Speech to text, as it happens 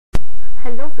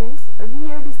Hello friends, we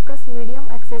here discuss medium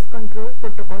access control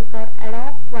protocol for ad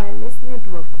hoc wireless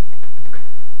network.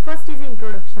 First is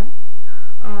introduction.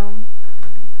 A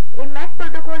MAC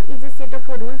protocol is a set of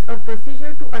rules or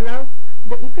procedure to allow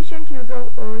the efficient use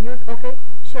of a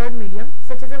shared medium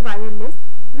such as a wireless.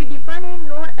 We define a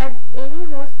node as any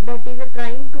host that is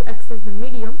trying to access the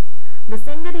medium. The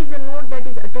sender is a node that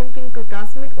is attempting to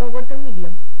transmit over the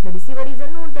medium. The receiver is a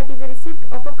node that is a receipt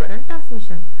of a current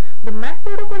transmission. The MAC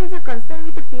protocol is concerned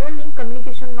with a peer link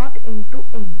communication, not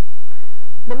end-to-end.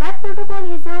 The MAC protocol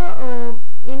is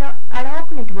in an ad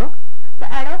hoc network.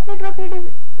 The ad hoc network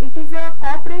it is a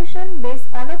cooperation based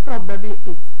on a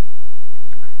probabilities.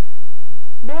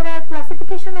 There are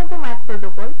classification of the MAC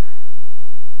protocol.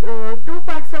 Two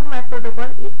parts of MAC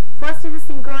protocol. First is a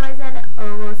synchronized and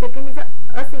second is a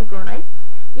asynchronized.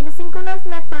 In a synchronized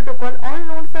MAC protocol, all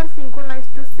nodes are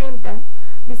synchronized to same time.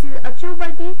 This is achieved by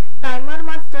the timer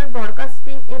master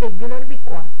broadcasting a regular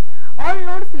beacon. All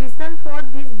nodes listen for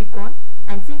this beacon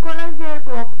and synchronize their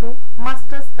clock to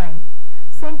master's time.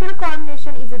 Central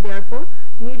coordination is therefore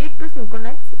needed to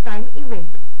synchronize time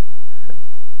event.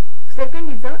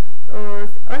 Second is a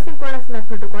asynchronous MAC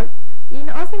protocol. In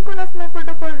asynchronous MAC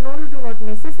protocol, nodes do not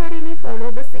necessarily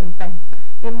follow the same time.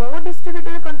 A more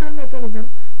distributed control mechanism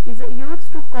is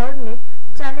used to coordinate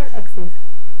channel access.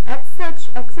 As such,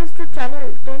 access to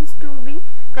channel tends to be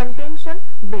contention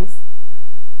based.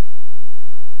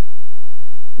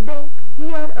 Then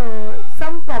here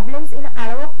some problems in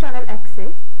ad hoc channel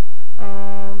access.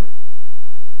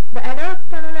 The ad hoc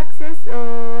channel access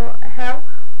have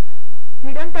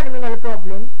hidden terminal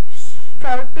problem,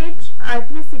 shortage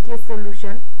RTS-CTS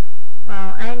solution,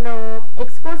 and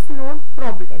exposed node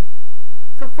problem.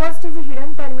 So first is a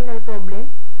hidden terminal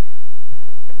problem.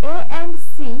 A and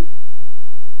C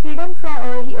hidden from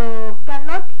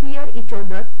cannot hear each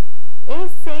other. A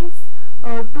sends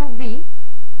to B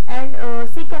and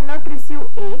C cannot receive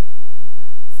A.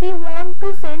 C wants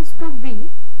to send to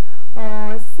B.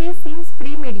 C sees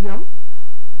free medium.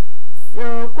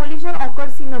 Collision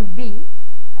occurs in a B.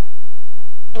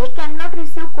 A cannot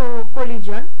receive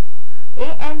collision.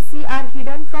 A and C are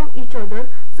hidden from each other,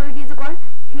 so it is called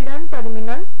hidden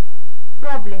terminal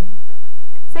problem.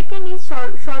 Second is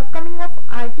shortcoming of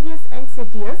RTS and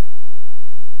CTS.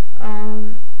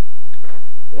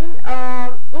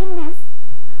 In this,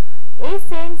 A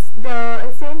sends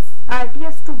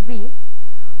RTS to B.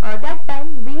 That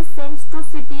time B sends to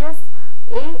CTS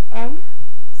A and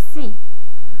C.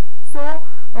 So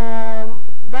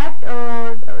that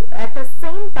at the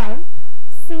same time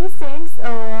C sends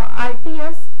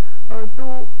RTS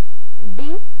to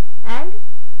D and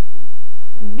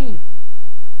B.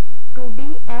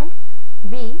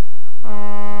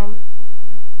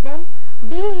 Then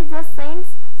D is a sends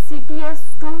CTS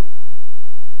to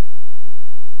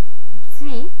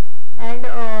C, and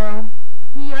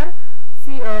here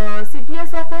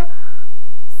CTS of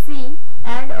C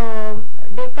and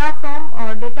data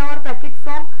or packet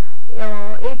from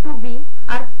A to B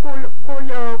are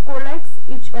collides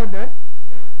each other,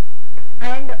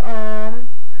 and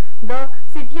the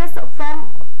CTS from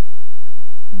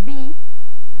B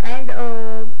and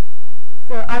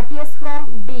RTS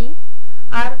from D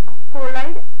are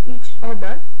collide each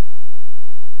other.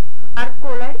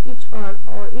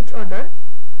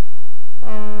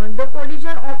 The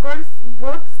collision occurs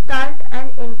both start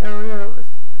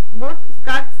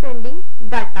sending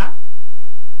data.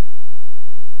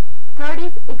 Third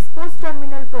is exposed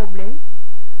terminal problem.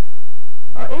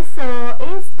 A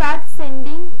starts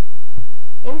sending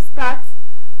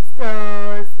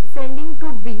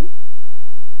to B.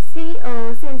 C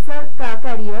sensor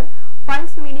carrier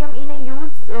finds medium in a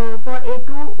use for A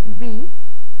to B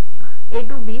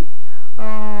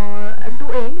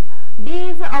to end. D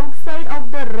is outside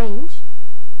of the range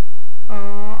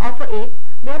of A,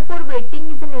 therefore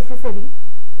waiting is necessary.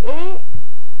 A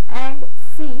and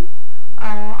C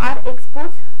are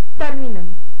exposed terminal.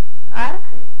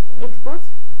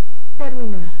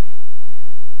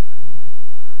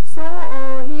 So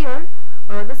here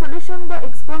the solution, the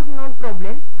exposed node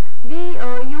problem, we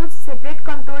use separate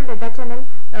control data channel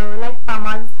like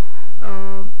PAMAs,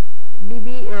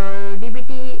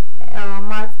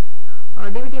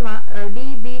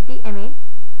 DBTMA,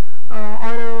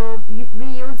 or we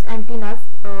use antennas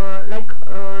like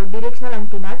directional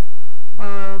antennas.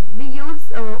 We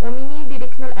use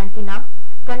omnidirectional antenna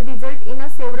can result in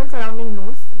several surrounding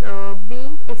nodes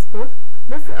being exposed,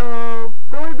 thus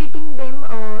prohibiting them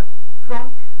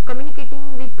from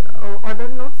communicating with other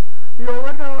nodes,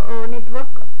 lower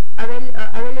network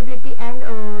availability and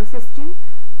system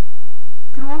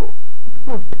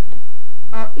throughput.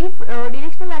 If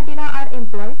directional antenna are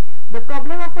employed, the the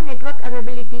problem of a network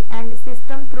availability and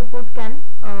system throughput can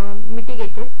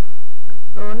mitigated.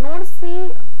 Node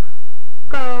C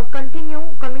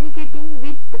continue communicating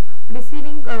with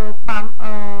receiving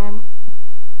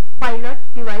pilot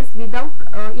device without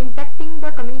impacting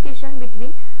the communication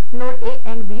between node A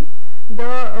and B.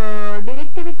 The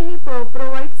directivity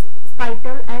provides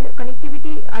spital and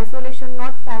connectivity isolation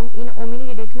not found in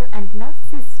omnidirectional antenna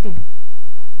system.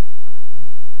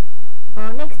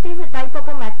 Next is a type of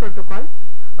a MAC protocol.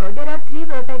 There are three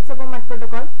types of a MAC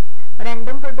protocol: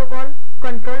 random protocol,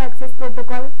 control access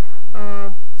protocol,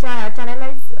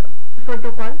 channelized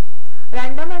protocol.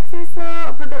 Random access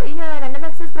in a random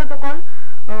access protocol,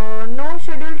 no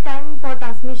scheduled time for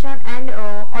transmission and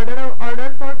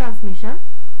order for transmission.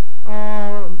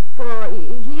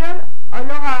 Here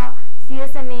Aloha,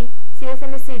 CSMA,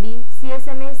 CSMA-CD,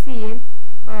 CSMA-CA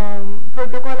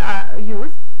protocol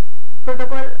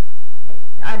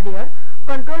are there.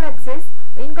 Control access.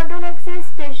 In control access,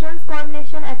 stations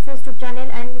coordination access to channel,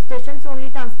 and stations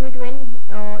only transmit when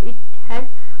it has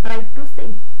right to say.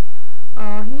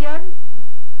 Here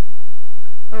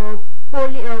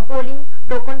polling,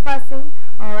 token passing,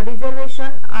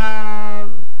 reservation are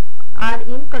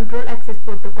in control access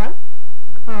protocol.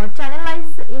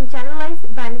 Channelized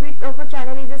bandwidth of a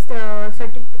channel is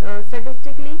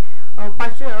statistically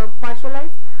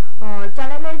partialized.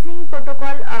 Channelizing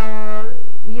protocol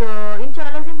in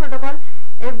channelizing protocol,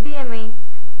 FDMA,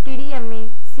 TDMA,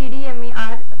 CDMA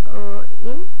are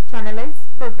in channelized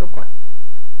protocol.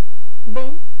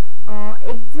 Then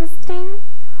existing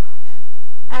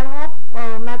ad hoc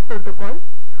MAC protocol,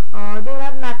 there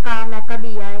are MACA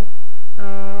BI,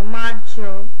 March,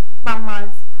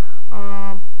 PAMAS,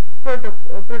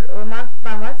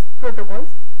 PAMAS protocols.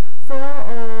 So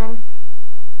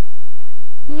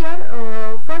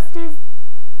here first is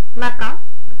MACA.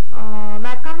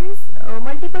 MACA means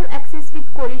multiple access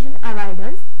with collision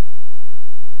avoidance.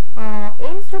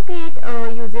 Aims to create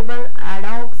a usable ad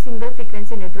hoc single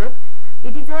frequency network.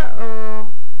 It is a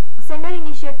sender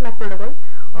initiate MAC protocol.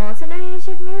 Sender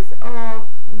initiate means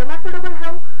the MAC protocol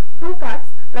have two parts,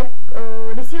 like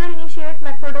receiver initiate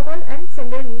MAC protocol and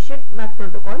sender initiate MAC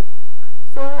protocol.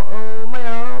 So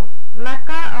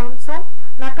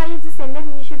MACA is the sender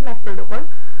initiate MAC protocol.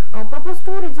 Proposed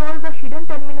to resolve the hidden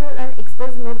terminal and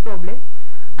exposed node problem.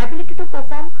 Ability to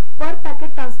perform per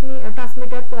packet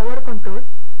transmitter power control,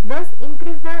 thus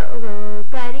increase the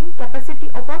carrying capacity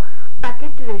of a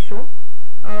packet ratio.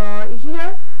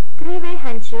 Here three-way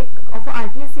handshake of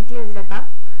RTS-CTS data.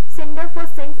 Sender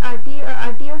first sends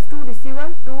RTS to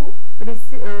receiver to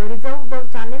reserve the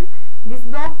channel. This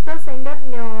blocks the sender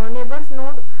neighbor's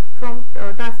node from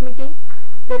transmitting.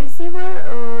 The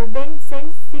receiver then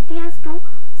sends CTS to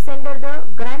sender the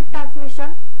grant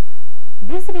transmission.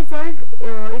 This result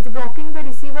is blocking the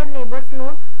receiver neighbor's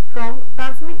node from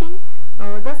transmitting,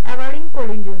 thus avoiding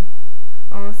collision.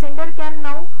 Sender can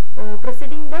now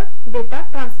proceeding the data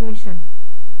transmission.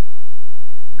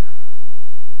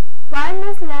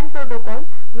 Wireless LAN protocol,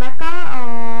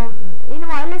 MACA. In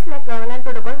wireless LAN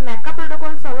protocol, MACA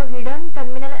protocol solve hidden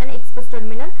terminal and exposed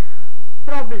terminal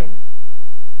problem.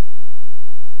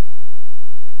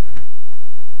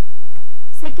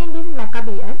 Second is MACA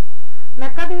BI.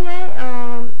 MACA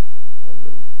BI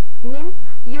means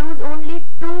use only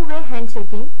two-way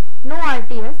handshaking, no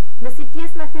RTS. The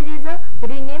CTS message is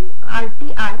rename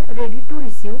RTR, ready to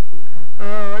receive.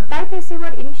 Type receiver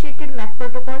initiated MAC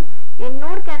protocol. A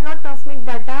node cannot transmit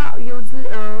data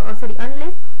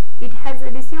unless it has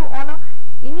received on a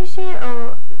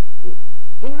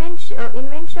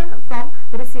invention from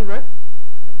receiver.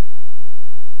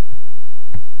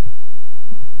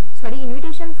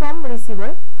 Invitation from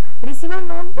receiver. Receiver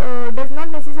node does not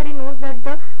necessarily know that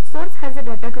the source has a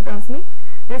data to transmit.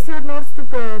 Receiver knows to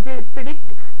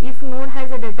predict if node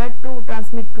has a data to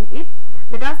transmit to it.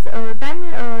 The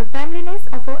timeliness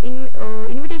of an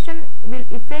invitation will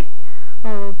affect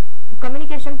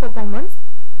communication performance.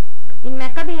 In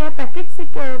MACA BI, packet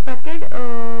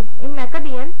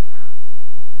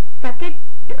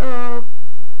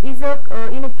is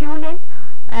in a queue length,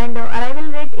 and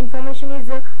arrival rate information is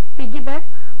piggyback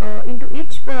into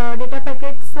each data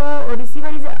packet. So receiver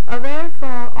is aware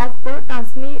of the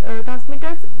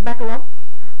transmitter's backlog.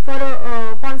 For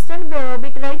constant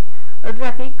bit rate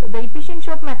traffic, the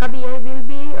efficiency of MACA BI will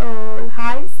be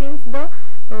high, since the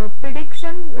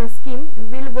prediction scheme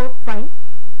will work fine,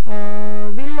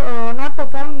 will not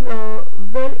perform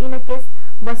well in a case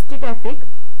busty traffic.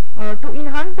 To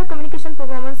enhance the communication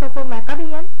performance of a MACA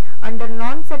BI under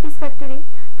non-satisfactory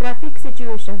traffic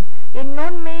situation, a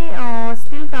node may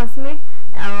still transmit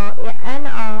an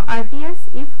RTS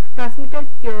if transmitter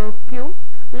queue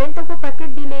length of a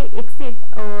packet delay exceed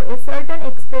a certain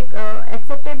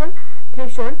acceptable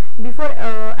threshold before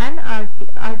an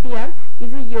RTR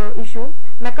is issued,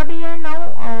 macadamia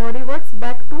now reverts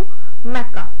back to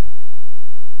Maca.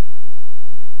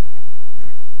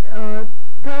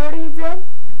 Third is a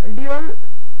dual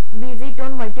busy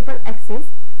tone multiple access.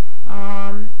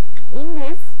 In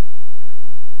this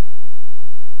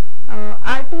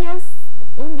RTS,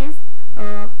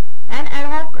 an ad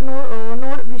hoc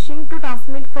node wishing to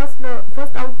transmit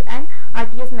first out an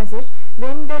RTS message.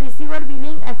 When the receiver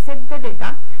willing accept the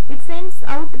data, it sends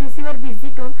out receiver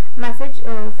busy tone message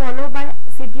followed by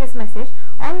CTS message.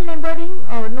 All neighboring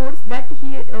nodes that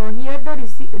hear the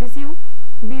receive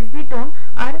busy tone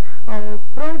are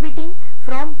prohibiting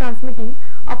from transmitting.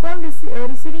 Upon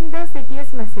receiving the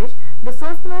CTS message, the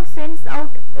source node sends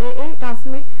out a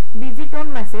transmit busy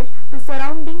tone message to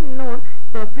surrounding node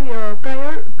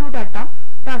prior to data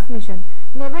transmission.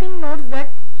 Neighboring nodes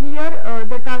that hear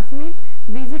the transmit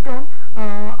busy tone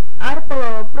are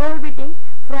prohibiting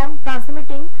from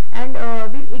transmitting and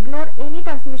will ignore any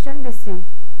transmission received.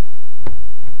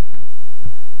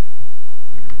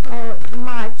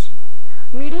 March,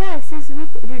 media access with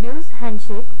reduced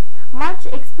handshake. March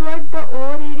exploit the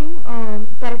overriding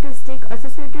characteristic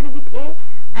associated with a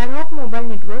ad hoc mobile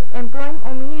network employing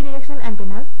omnidirectional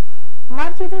antennas.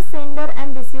 March is a sender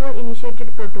and receiver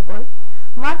initiated protocol.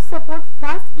 March supports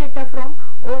fast data from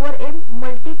over a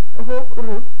multi-hop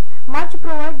route. March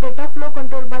provides data flow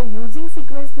control by using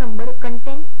sequence number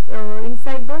contained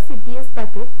inside the CTS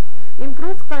packet,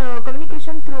 improves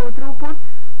communication throughput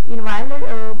in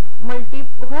wired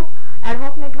multi-hop ad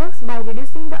hoc networks by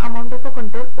reducing the amount of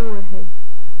control overhead.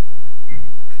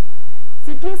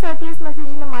 CTS RTS message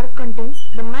in the mark contains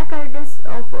the MAC address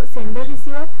of sender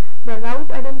receiver, the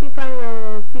route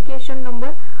identification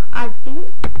number RTM.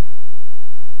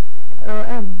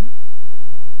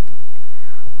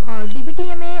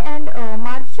 DBTMA and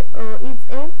March is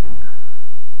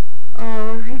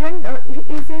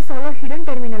a solve hidden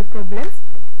terminal problems.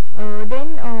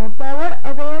 Then power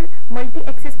aware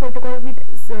multi-access protocol with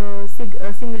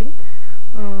signaling.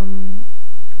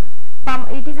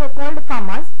 It is called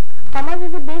PAMAS. PAMAS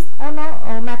is based on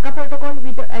a Maca protocol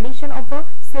with the addition of a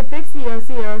separate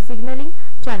signaling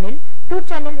channel. Two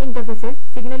channel interfaces,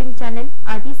 signaling channel,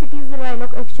 RTS-CTS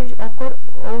dialog exchange occur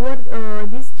over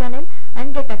this channel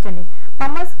and data channel.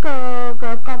 PAMAS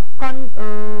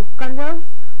conserves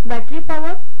battery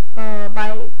power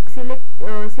by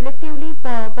selectively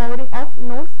powering off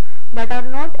nodes that are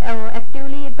not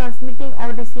actively transmitting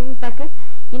or receiving packet.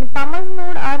 In PAMAS,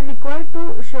 nodes are required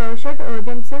to shut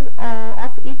themselves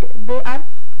off it. They are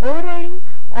overriding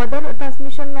other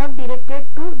transmission not directed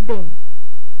to them.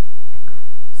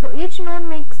 So each node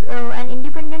makes an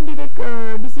independent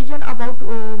decision about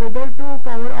whether to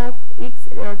power off its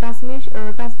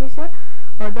transmitter.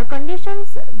 The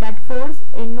conditions that force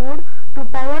a node to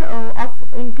power off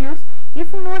includes: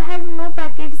 if node has no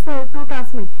packets to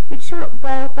transmit, it should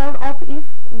power off if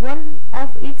one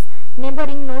of its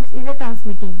neighboring nodes is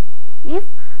transmitting. If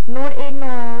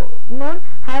node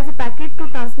has a packet to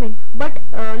transmit, but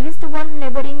least one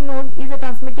neighboring node is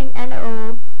transmitting and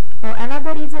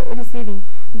another is receiving,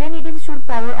 then it should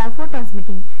power off for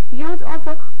transmitting. Use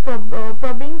of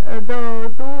probing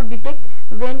to detect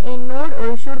when a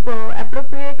node should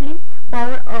appropriately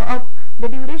power up. The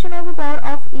duration of power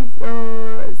off is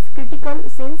critical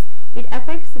since it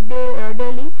affects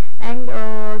daily and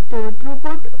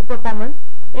throughput performance.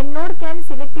 A node can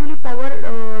selectively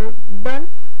power done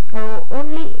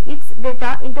only its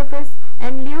data interface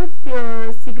and leaves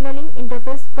signaling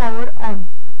interface power on.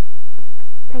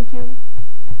 Thank you.